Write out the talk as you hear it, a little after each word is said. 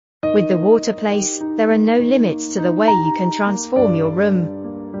With the Waterplace, there are no limits to the way you can transform your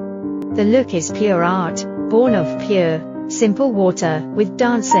room. The look is pure art, born of pure, simple water, with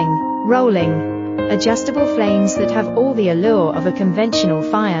dancing, rolling, adjustable flames that have all the allure of a conventional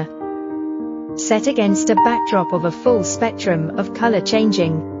fire. Set against a backdrop of a full spectrum of color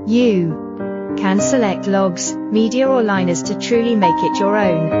changing, you can select logs, media or liners to truly make it your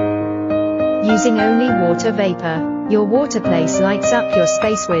own. Using only water vapor, your Waterplace lights up your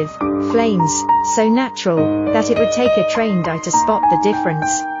space with flames so natural that it would take a trained eye to spot the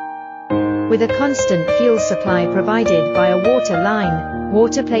difference. With a constant fuel supply provided by a water line,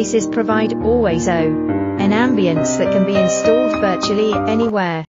 Waterplaces provide always an ambience that can be installed virtually anywhere.